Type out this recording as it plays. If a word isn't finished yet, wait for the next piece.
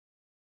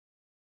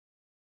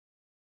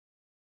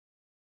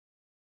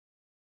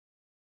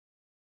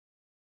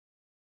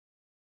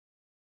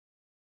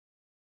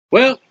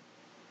Well,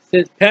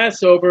 since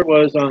Passover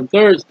was on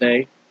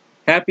Thursday,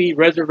 happy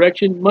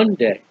Resurrection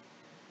Monday.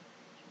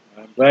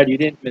 I'm glad you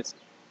didn't miss it.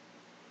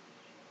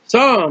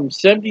 Psalm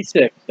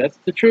 76, that's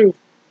the truth.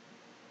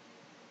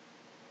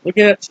 Look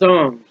at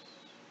Psalms.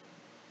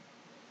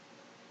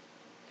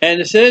 And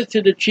it says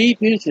to the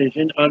chief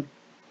musician on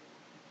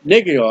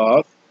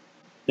Nigaroth,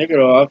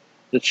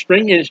 the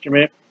string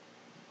instrument,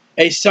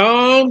 a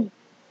psalm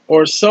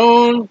or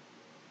song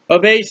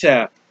of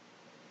Asaph.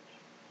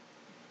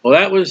 Well,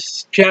 that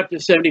was chapter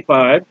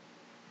 75.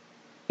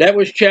 That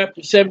was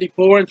chapter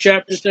 74 and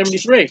chapter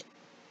 73.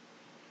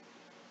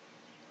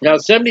 Now,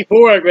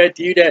 74, I read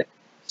to you that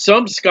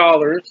some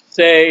scholars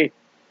say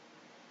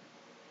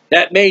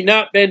that may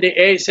not be the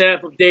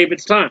Asaph of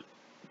David's time.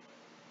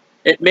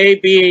 It may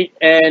be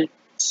a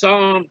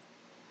psalm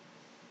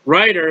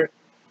writer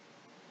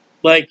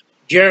like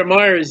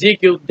Jeremiah or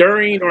Ezekiel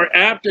during or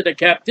after the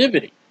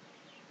captivity.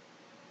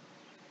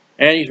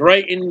 And he's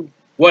writing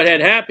what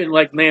had happened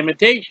like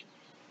Lamentations.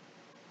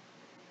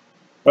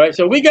 Right,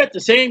 so we got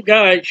the same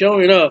guy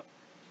showing up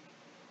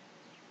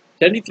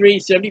 73,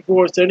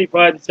 74,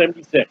 75, and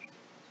 76.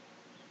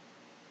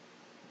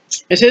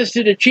 It says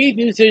to the chief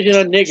musician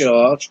on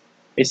Nigaroth,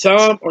 a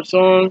psalm or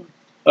song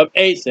of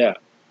Asaph.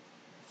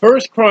 1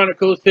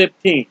 Chronicles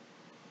 15.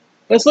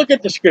 Let's look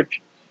at the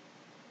scriptures,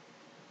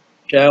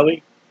 shall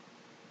we?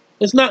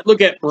 Let's not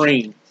look at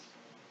brains,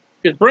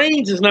 because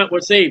brains is not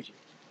what saves you.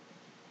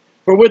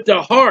 For with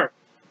the heart,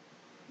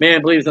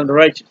 man believes unto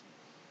righteousness.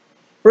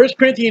 1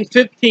 Corinthians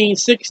 15,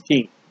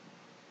 16.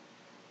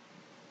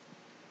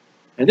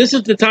 And this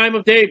is the time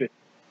of David.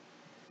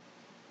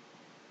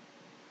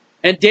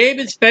 And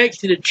David spake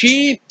to the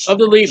chief of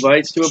the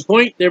Levites to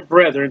appoint their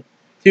brethren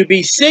to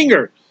be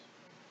singers.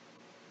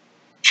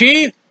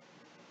 Chief,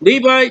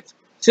 Levites,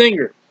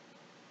 singers.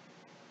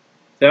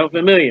 Sound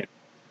familiar?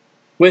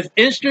 With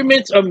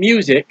instruments of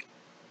music,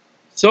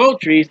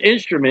 psalteries,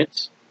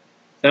 instruments,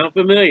 sound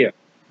familiar.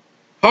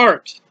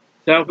 Harps,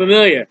 sound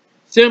familiar.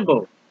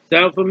 Cymbals,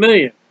 sound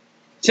familiar.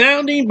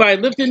 Sounding by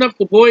lifting up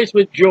the voice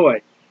with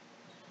joy.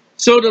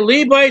 So the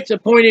Levites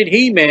appointed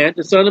Heman,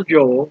 the son of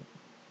Joel,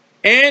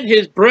 and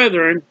his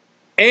brethren,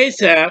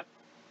 Asaph,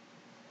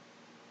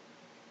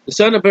 the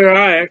son of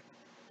Beriah,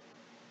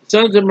 the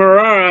sons of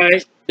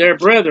Merari, their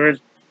brethren,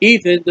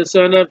 Ethan, the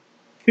son of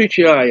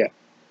Cuchiah.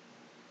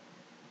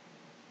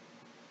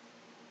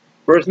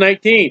 Verse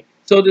 19.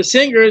 So the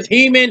singers,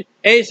 Heman,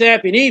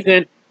 Asaph, and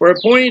Ethan, were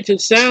appointed to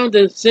sound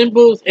the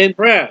cymbals and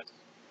brass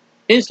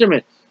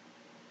instruments.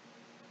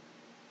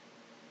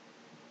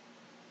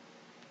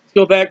 Let's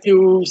go back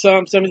to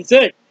Psalm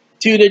 76.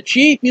 To the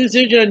chief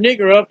musician of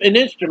Nigaroth, an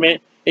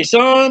instrument, a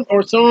psalm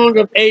or song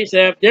of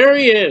Asaph. There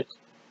he is.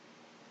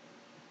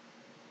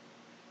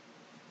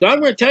 So I'm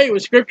going to tell you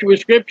with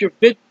scripture.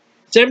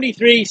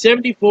 73,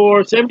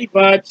 74,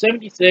 75,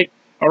 76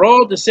 are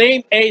all the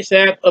same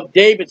Asaph of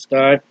David's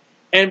time.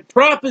 And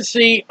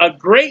prophecy, a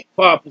great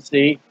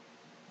prophecy,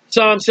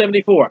 Psalm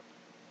 74.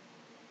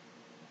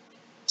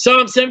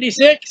 Psalm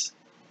 76,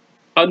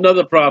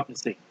 another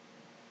prophecy.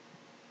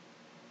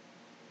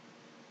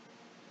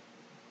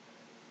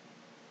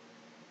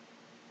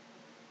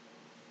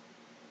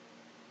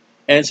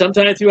 And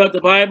sometimes throughout the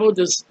Bible,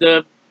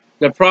 the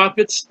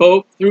prophets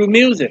spoke through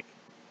music.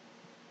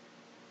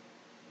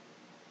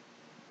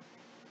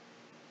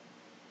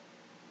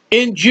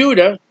 In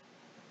Judah,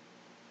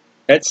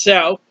 that's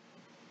south,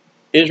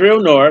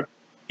 Israel north,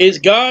 is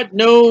God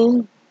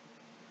known.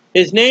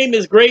 His name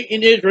is great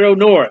in Israel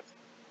north.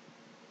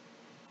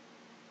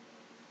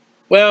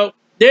 Well,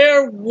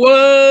 there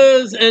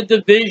was a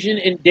division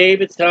in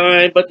David's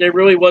time, but there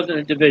really wasn't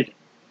a division.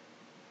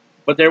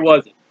 But there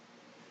wasn't.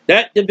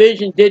 That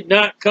division did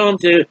not come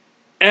to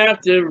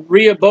after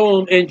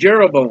Rehoboam and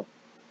Jeroboam.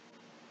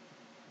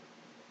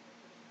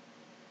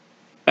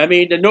 I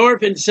mean, the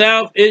north and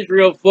south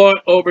Israel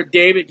fought over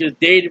David because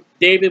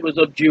David was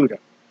of Judah.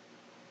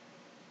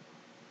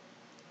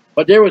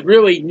 But there was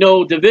really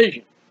no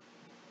division.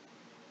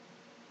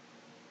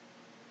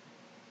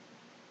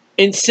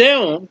 In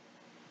Salem,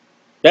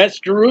 that's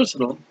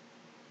Jerusalem.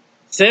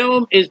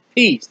 Salem is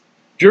peace.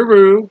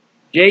 Jeru,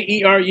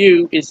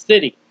 J-E-R-U, is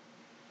city.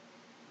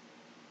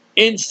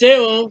 In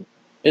Salem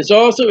is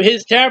also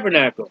his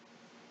tabernacle.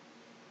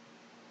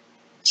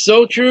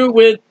 So true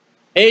with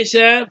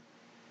Asaph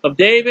of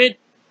David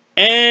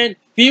and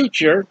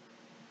future,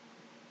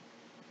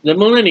 the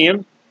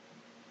millennium,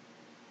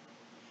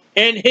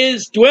 and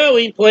his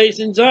dwelling place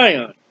in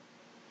Zion.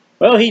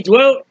 Well, he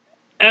dwelt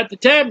at the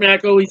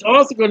tabernacle. He's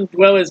also going to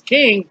dwell as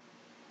king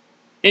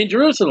in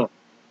Jerusalem.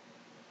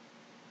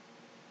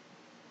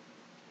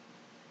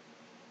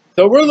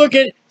 So we're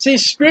looking, see,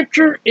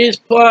 scripture is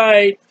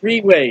applied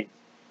three ways.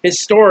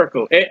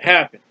 Historical, it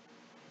happened.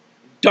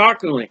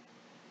 Doctrinally,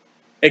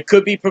 it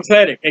could be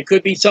prophetic. It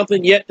could be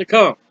something yet to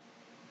come.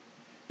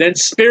 Then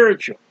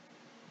spiritual.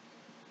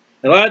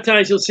 A lot of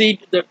times you'll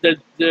see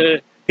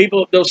the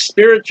people, those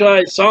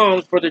spiritualized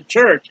songs for the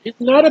church.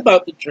 It's not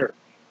about the church.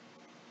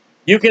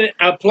 You can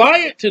apply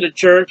it to the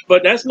church,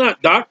 but that's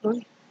not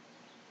doctrine.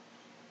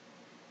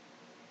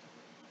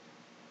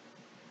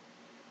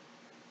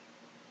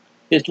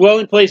 His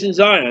dwelling place in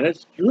Zion.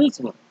 That's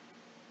Jerusalem.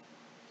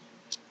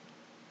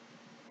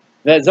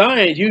 That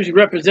Zion is usually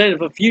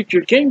representative of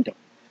future kingdom.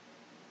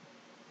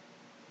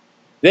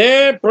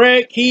 There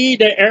brake he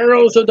the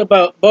arrows of the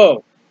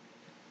bow.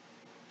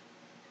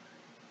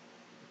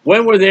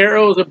 When were the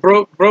arrows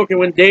broken?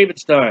 When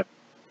David's time.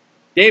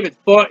 David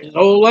fought his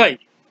whole life.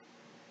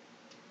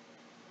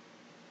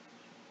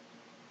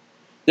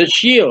 The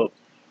shield,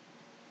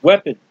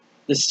 weapon,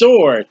 the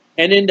sword,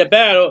 and in the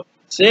battle,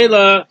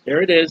 Selah,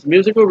 there it is,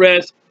 musical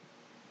rest,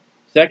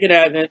 second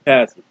Advent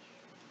passage.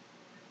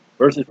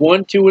 Verses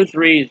 1, 2, and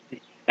 3 is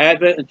the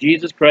Advent of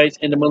Jesus Christ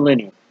in the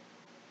millennium.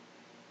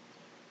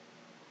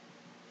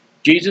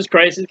 Jesus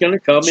Christ is going to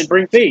come and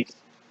bring peace.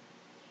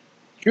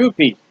 True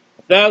peace.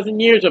 1,000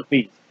 years of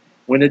peace.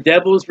 When the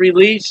devil is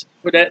released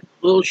for that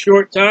little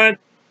short time,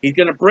 he's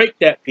going to break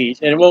that peace,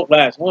 and it won't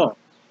last long.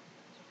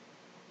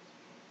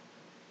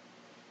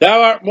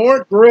 Thou art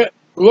more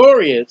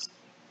glorious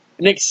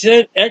and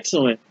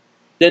excellent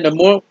than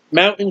the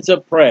mountains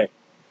of prey.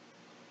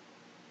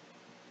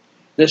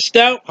 The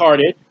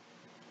stout-hearted,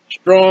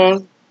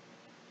 strong,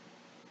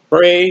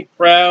 brave,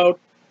 proud,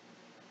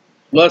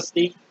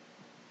 lusty,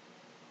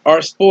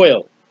 are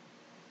spoiled.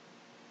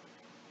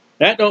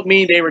 That don't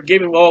mean they were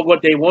given all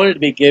what they wanted to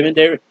be given.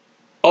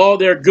 All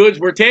their goods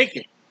were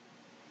taken.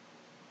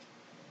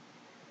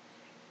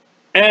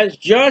 As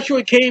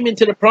Joshua came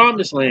into the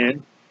promised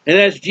land, and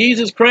as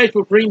Jesus Christ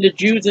will bring the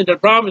Jews into the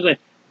promised land,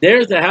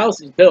 there's the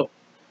houses built.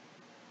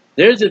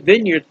 There's the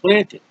vineyards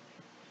planted.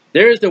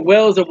 There's the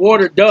wells of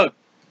water dug.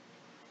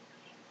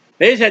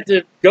 They just have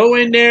to go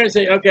in there and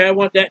say, okay, I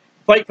want that.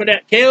 Fight for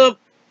that. Caleb,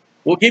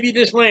 we'll give you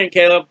this land,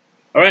 Caleb.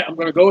 All right, I'm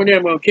going to go in there.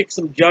 I'm going to kick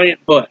some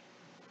giant butt.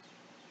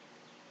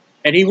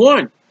 And he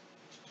won.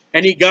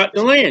 And he got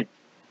the land.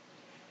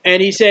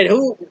 And he said,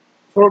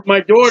 for my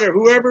daughter,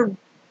 whoever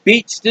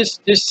beats this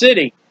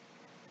city,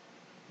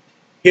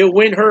 he'll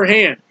win her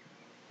hand.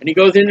 And he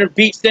goes in there and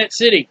beats that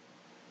city.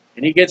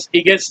 And he gets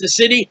the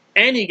city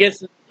and he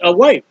gets a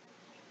wife.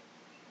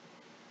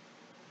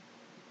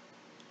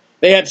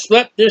 They have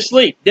slept their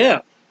sleep,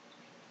 death.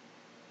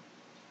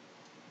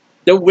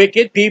 The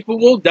wicked people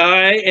will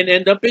die and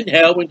end up in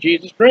hell when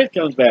Jesus Christ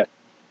comes back.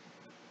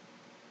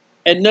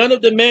 And none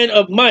of the men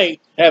of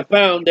might have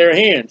found their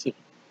hands.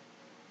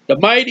 The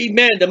mighty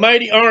men, the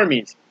mighty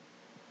armies.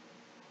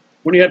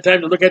 When you have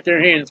time to look at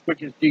their hands as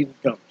quick as Jesus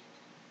comes.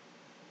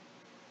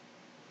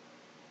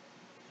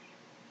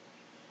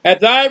 At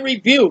thy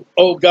rebuke,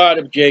 O God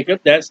of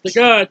Jacob, that's the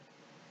God.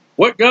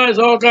 What God is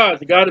all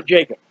gods? The God of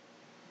Jacob.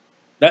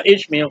 Not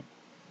Ishmael,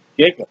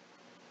 Jacob.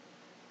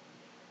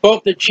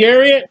 Both the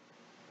chariot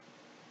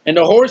and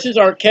the horses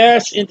are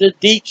cast into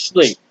deep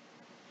sleep.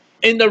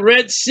 In the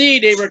Red Sea,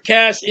 they were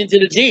cast into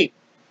the deep.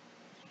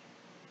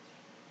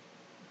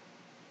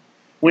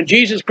 When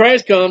Jesus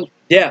Christ comes,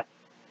 death.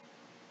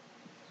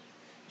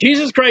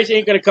 Jesus Christ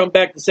ain't going to come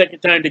back the second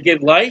time to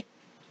give life.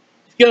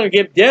 He's going to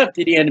give death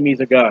to the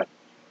enemies of God.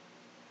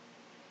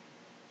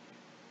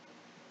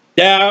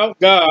 Thou,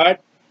 God,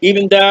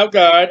 even thou,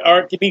 God,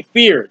 art to be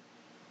feared.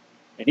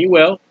 And he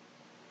will.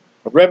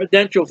 A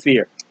reverential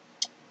fear.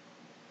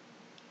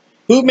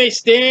 Who may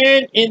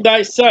stand in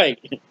thy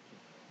sight?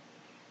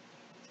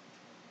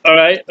 All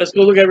right, let's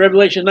go look at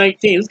Revelation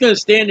 19. Who's going to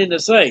stand in the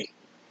sight?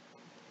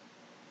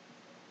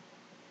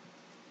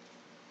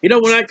 You know,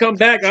 when I come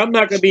back, I'm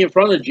not going to be in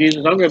front of Jesus.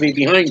 I'm going to be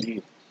behind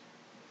Jesus.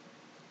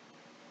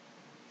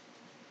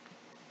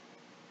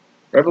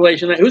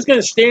 Revelation 19. Who's going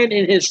to stand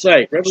in his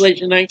sight?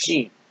 Revelation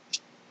 19.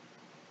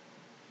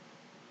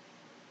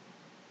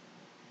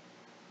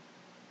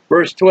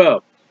 Verse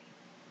 12.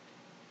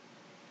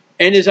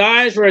 And his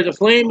eyes were as a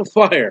flame of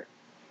fire,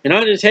 and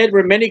on his head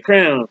were many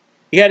crowns.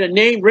 He had a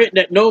name written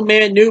that no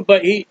man knew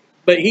but he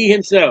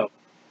himself.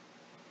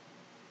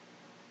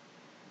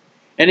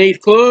 And he's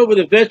clothed with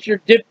a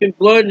vesture dipped in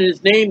blood, and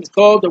his name is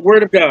called the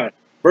Word of God.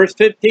 Verse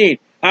 15.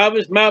 Out of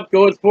his mouth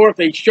goeth forth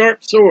a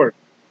sharp sword.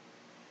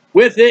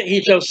 With it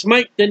he shall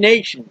smite the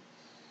nations.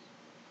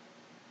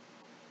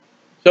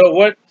 So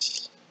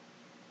what's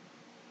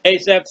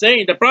Asaph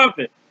saying? The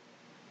prophet.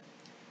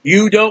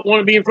 You don't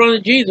want to be in front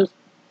of Jesus.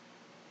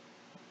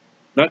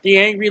 Not the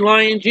angry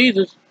lion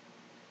Jesus.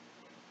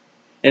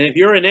 And if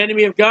you're an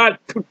enemy of God,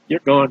 you're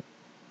gone.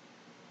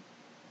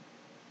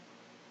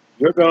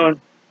 You're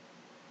gone.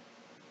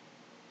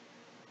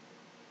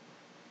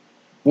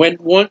 When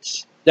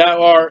once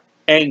thou art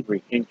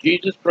angry, and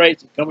Jesus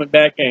Christ is coming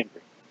back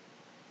angry,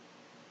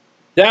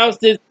 thou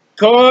didst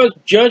cause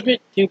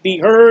judgment to be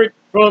heard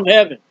from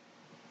heaven.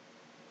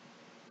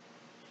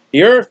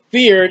 The earth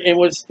feared and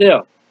was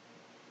still.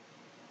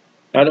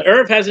 Now the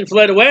earth hasn't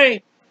fled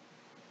away.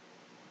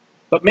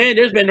 But man,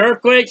 there's been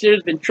earthquakes,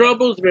 there's been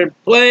troubles, there's been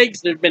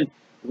plagues, there's been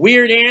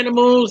weird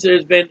animals,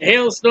 there's been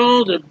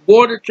hailstones, there's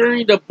water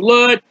turning to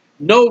blood,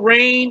 no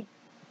rain.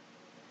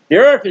 The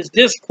earth is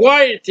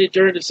disquieted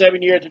during the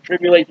 7 years of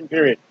tribulation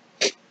period.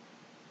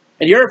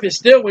 And the earth is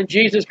still when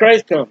Jesus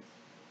Christ comes.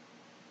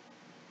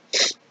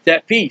 It's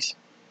at peace.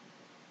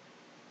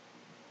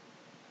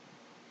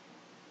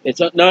 It's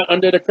not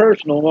under the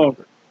curse no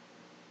longer.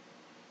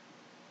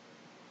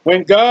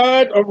 When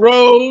God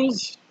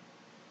arose.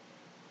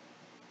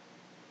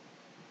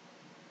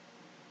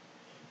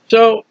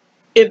 So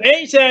if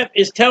Asaph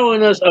is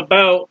telling us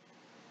about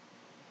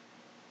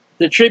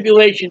the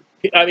tribulation,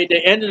 I mean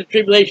the end of the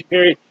tribulation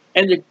period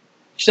and the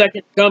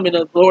second coming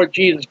of the Lord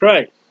Jesus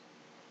Christ,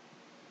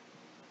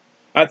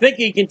 I think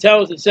he can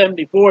tell us in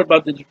 74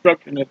 about the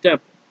destruction of the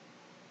temple.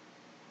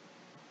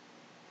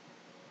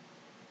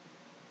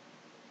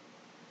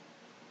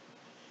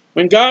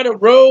 When God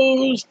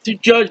arose to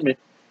judgment.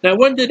 Now,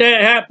 when did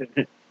that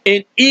happen?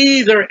 In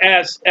either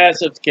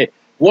Asaph's case.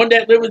 One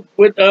that lived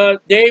with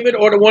David,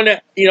 or the one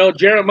that,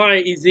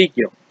 Jeremiah,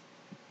 Ezekiel.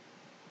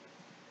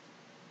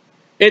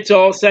 It's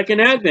all second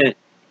advent.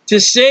 To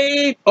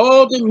save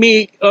all the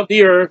meek of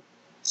the earth.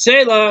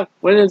 Selah.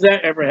 When does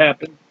that ever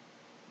happen?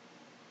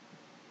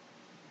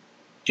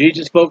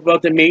 Jesus spoke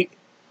about the meek.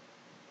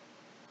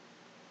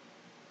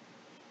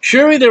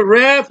 Surely the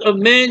wrath of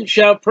men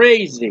shall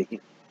praise thee.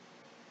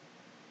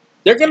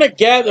 They're going to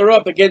gather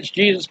up against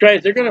Jesus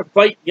Christ. They're going to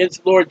fight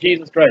against the Lord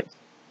Jesus Christ.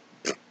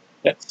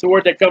 That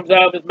sword that comes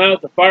out of his mouth,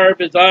 the fire of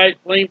his eyes,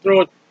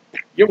 flamethrowers,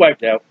 you're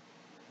wiped out.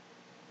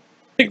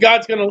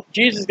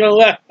 Jesus is going to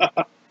laugh.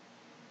 And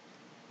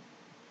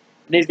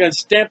he's going to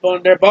stamp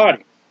on their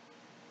body.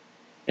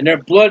 And their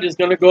blood is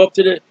going to go up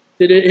to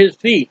his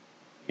feet,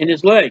 and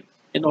his legs,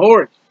 and the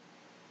horse.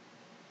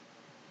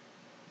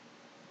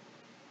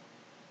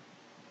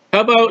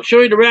 How about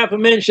surely the wrath of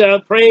men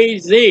shall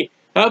praise thee?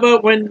 How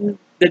about when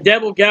the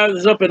devil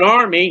gathers up an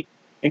army,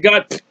 and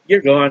God,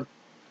 you're gone.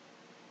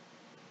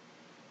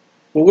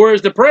 Well,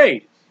 where's the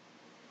praise?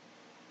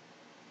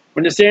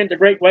 When they stand at the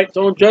great white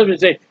throne judgment and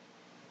say,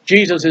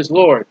 Jesus is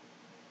Lord.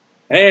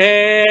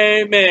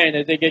 Amen.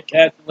 As they get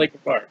cast in the lake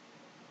of fire.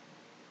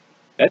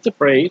 That's a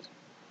praise.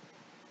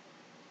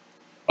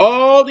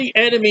 All the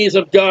enemies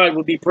of God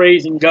will be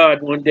praising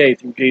God one day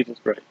through Jesus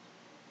Christ.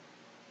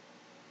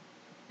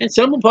 And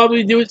some will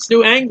probably do it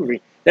still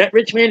angry. That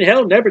rich man in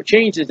hell never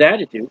changed his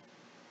attitude.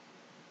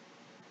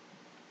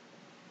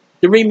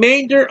 The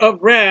remainder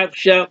of wrath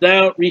shalt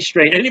thou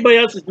restrain. Anybody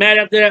else is mad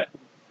after that?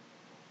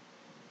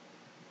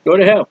 Go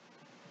to hell.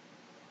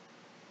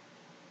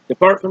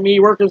 Depart from me,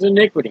 workers of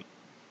iniquity.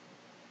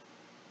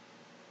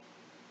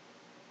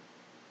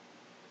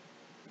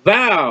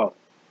 Vow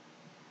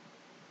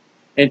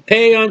and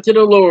pay unto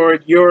the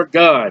Lord your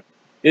God,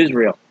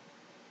 Israel.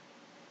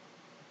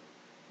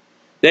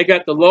 They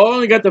got the law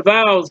and they got the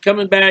vows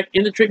coming back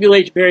in the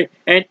tribulation period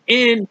and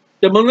in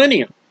the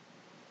millennium.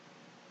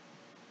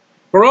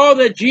 For all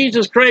that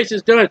Jesus Christ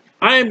has done,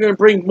 I am going to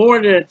bring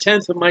more than a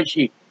tenth of my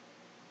sheep.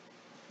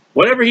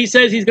 Whatever he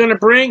says he's going to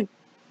bring,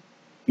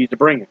 he's to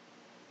bring it.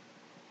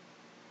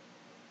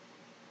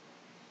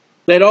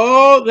 Let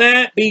all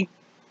that be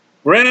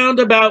round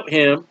about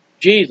him,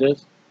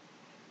 Jesus,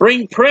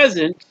 bring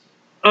presents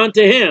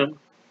unto him.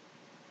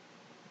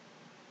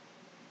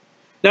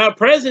 Now,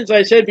 presents,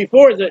 I said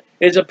before,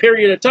 is a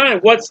period of time.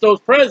 What's those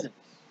presents?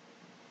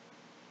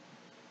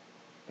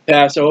 The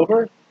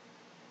Passover,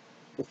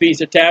 the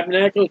Feast of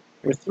Tabernacles.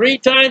 For 3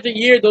 times a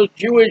year, those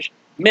Jewish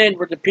men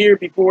were to appear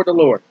before the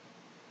Lord.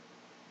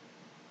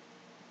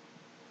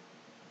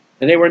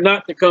 And they were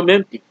not to come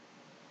empty.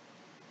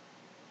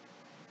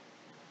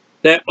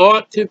 That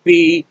ought to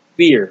be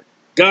feared.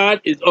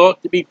 God is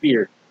ought to be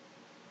feared.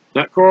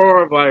 Not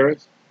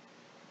coronavirus.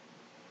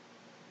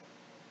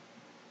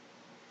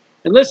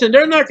 And listen,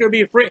 they're not going to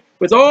be afraid.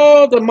 With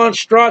all the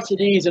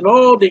monstrosities and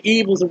all the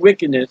evils and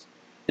wickedness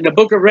in the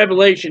book of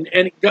Revelation,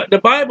 and the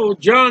Bible,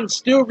 John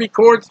still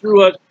records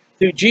through us,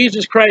 through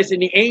Jesus Christ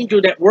and the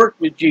angel that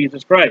worked with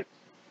Jesus Christ.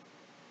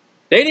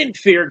 They didn't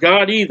fear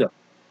God either.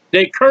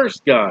 They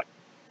cursed God.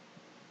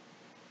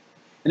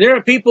 And there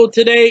are people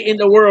today in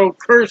the world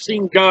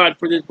cursing God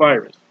for this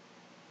virus.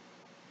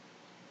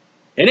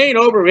 It ain't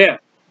over yet.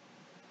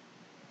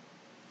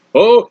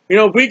 Oh,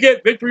 if we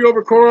get victory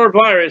over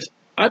coronavirus,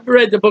 I've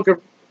read the book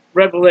of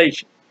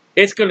Revelation.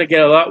 It's going to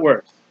get a lot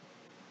worse.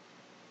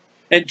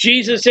 And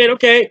Jesus said,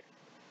 okay,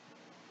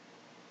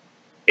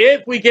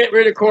 if we get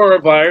rid of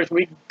coronavirus,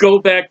 we go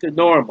back to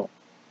normal.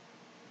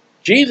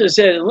 Jesus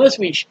said, unless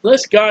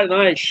God and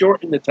I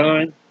shorten the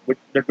time, which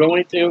they're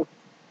going to,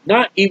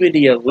 not even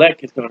the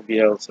elect is going to be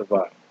able to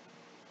survive.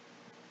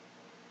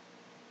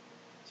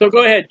 So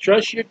go ahead,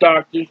 trust your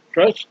doctors,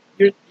 trust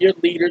your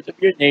leaders of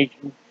your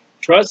nation,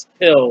 trust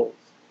pills.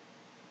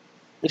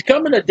 There's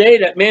coming a day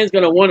that man's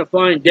going to want to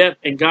find death,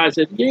 and God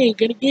said, you ain't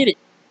going to get it.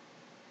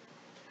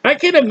 I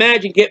can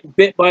imagine getting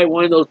bit by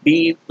one of those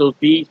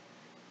bees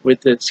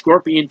with the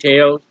scorpion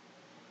tails.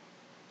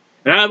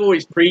 And I've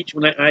always preached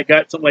when I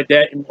got something like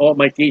that in all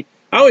my teeth.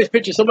 I always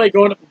picture somebody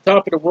going up to the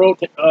top of the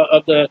world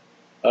of the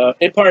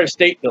Empire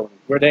State Building,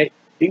 where you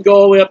can go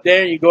all the way up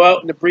there and you go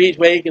out in the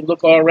breezeway, you can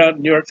look all around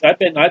New York.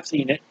 I've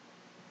seen it.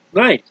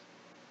 Nice.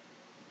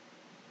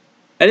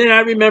 And then I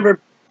remember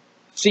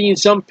seeing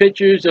some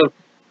pictures of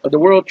the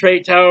World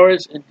Trade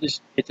Towers, and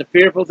it's a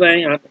fearful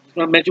thing. I just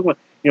want to mention one.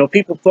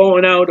 People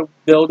falling out of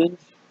buildings.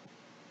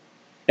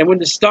 And when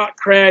the stock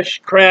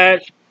crashed,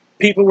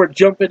 people were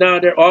jumping out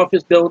of their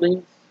office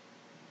buildings.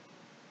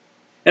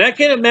 And I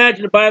can't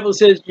imagine the Bible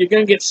says you're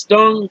going to get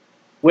stung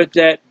with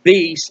that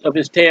beast of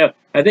his tail.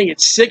 I think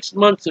it's 6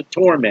 months of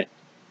torment.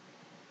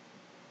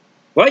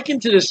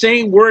 Likened to the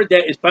same word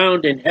that is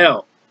found in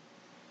hell.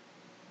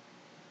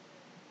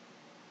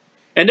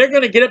 And they're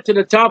going to get up to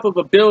the top of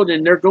a building,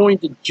 and they're going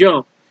to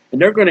jump, and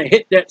they're going to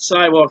hit that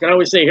sidewalk. And I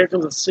always say, here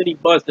comes a city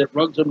bus that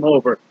runs them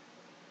over.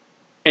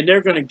 And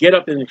they're going to get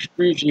up in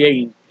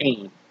excruciating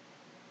pain.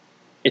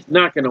 It's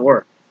not going to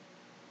work.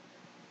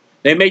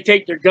 They may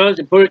take their guns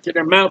and put it to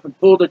their mouth and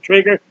pull the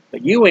trigger,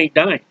 but you ain't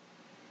dying.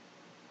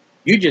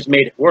 You just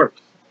made it worse.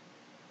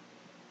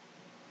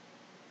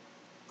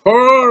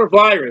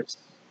 Coronavirus.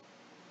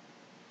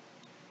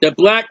 The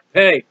Black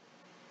Plague.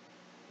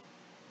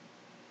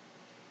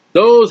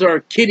 Those are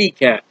kitty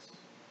cats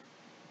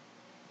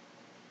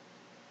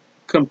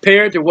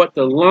compared to what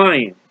the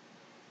lion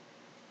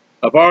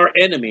of our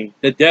enemy,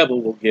 the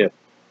devil, will give.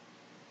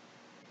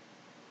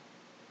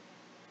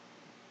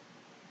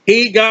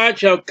 He, God,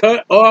 shall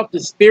cut off the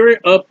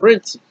spirit of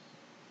princes.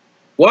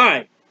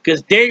 Why?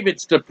 Because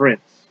David's the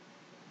prince.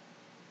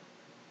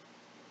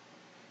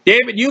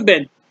 David,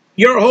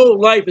 your whole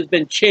life has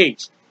been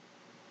chased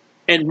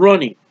and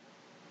running.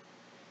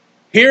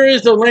 Here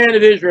is the land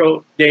of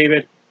Israel,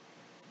 David.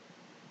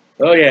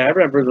 Oh yeah, I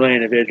remember the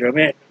land of Israel.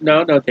 Man,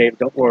 no, David,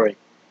 don't worry.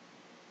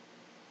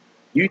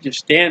 You just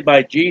stand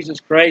by Jesus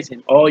Christ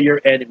and all your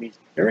enemies.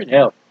 They're in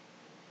hell.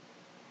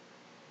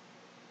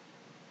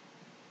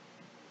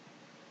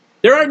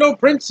 There are no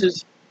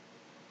princes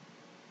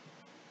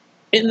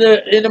in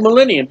the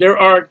millennium. There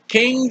are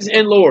kings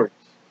and lords.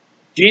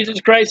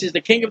 Jesus Christ is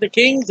the King of the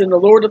kings and the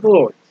Lord of the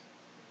lords.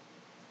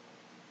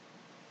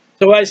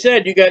 So I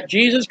said, you got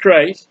Jesus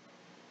Christ,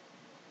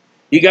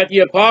 you got the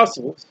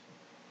apostles,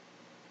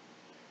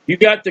 you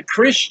got the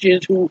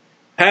Christians who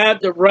have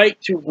the right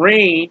to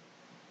reign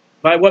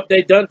by what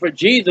they've done for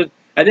Jesus,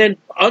 and then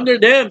under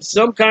them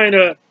some kind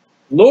of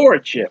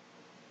lordship.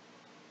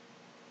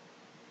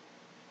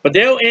 But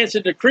they'll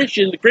answer the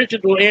Christians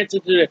will answer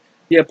to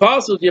the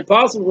apostles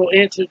will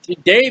answer to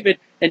David,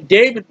 and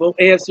David will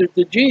answer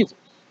to Jesus.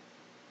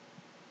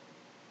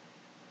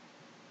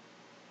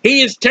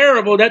 He is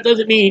terrible. That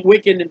doesn't mean he's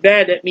wicked and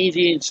bad. That means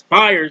he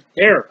inspires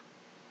terror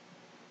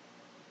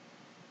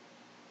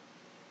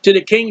to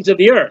the kings of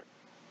the earth.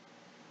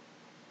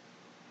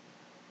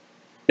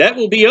 That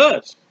will be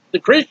us, the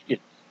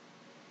Christians,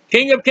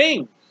 King of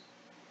kings.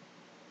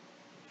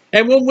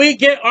 And when we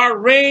get our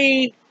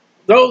reign,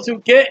 those who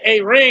get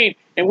a reign,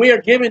 and we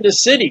are given the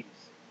cities,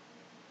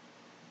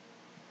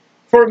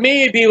 for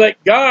me it'd be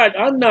like, God,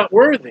 I'm not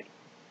worthy.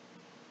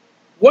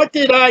 What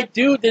did I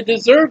do to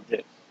deserve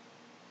this?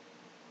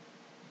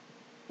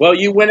 Well,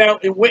 you went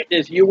out and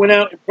witnessed. You went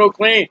out and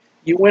proclaimed.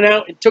 You went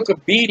out and took a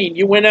beating.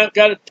 You went out and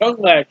got a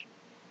tongue lashing.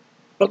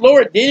 But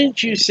Lord,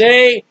 didn't you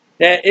say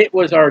that it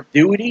was our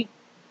duty?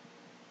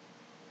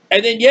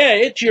 And then, yeah,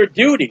 it's your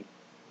duty.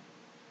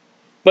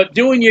 But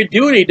doing your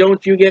duty,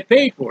 don't you get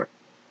paid for it?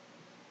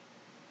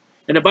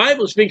 And the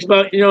Bible speaks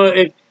about,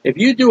 if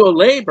you do a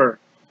labor,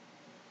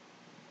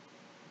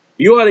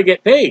 you ought to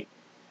get paid.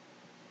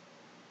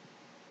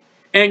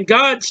 And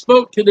God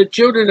spoke to the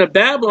children of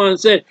Babylon and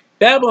said,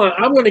 Babylon,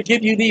 I'm going to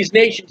give you these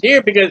nations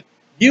here because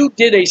you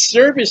did a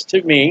service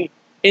to me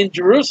in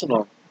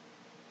Jerusalem,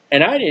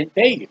 and I didn't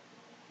pay you.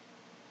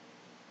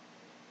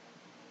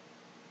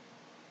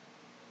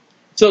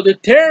 So the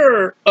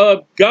terror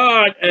of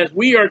God as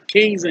we are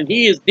kings and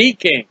he is the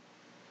king.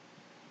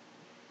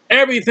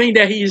 Everything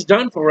that he's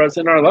done for us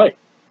in our life.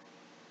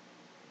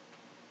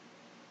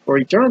 For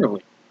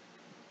eternally.